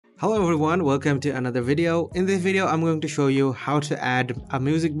Hello everyone, welcome to another video. In this video, I'm going to show you how to add a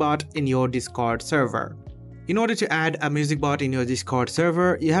music bot in your Discord server. In order to add a music bot in your Discord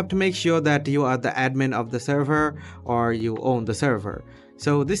server, you have to make sure that you are the admin of the server or you own the server.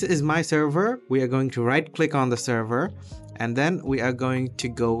 So this is my server. We are going to right click on the server and then we are going to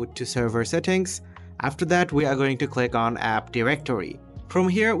go to server settings. After that, we are going to click on app directory. From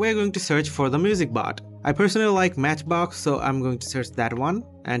here, we're going to search for the music bot. I personally like Matchbox, so I'm going to search that one.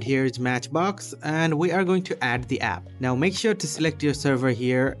 And here is Matchbox, and we are going to add the app. Now make sure to select your server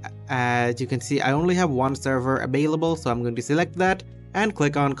here. As you can see, I only have one server available, so I'm going to select that and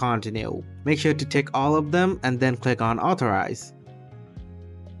click on continue. Make sure to tick all of them and then click on authorize.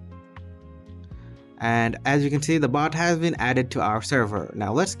 And as you can see, the bot has been added to our server.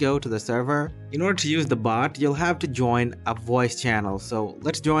 Now let's go to the server. In order to use the bot, you'll have to join a voice channel. So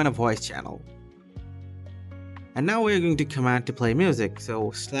let's join a voice channel. And now we're going to command to play music.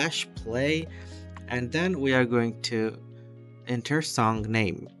 So /play, and then we are going to enter song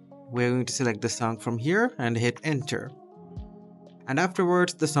name. We're going to select the song from here and hit enter. And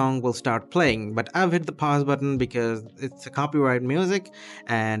afterwards the song will start playing, but I've hit the pause button because it's a copyright music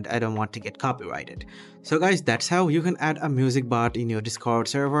and I don't want to get copyrighted. So guys, that's how you can add a music bot in your Discord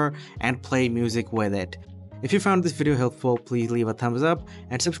server and play music with it. If you found this video helpful, please leave a thumbs up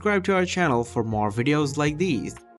and subscribe to our channel for more videos like these.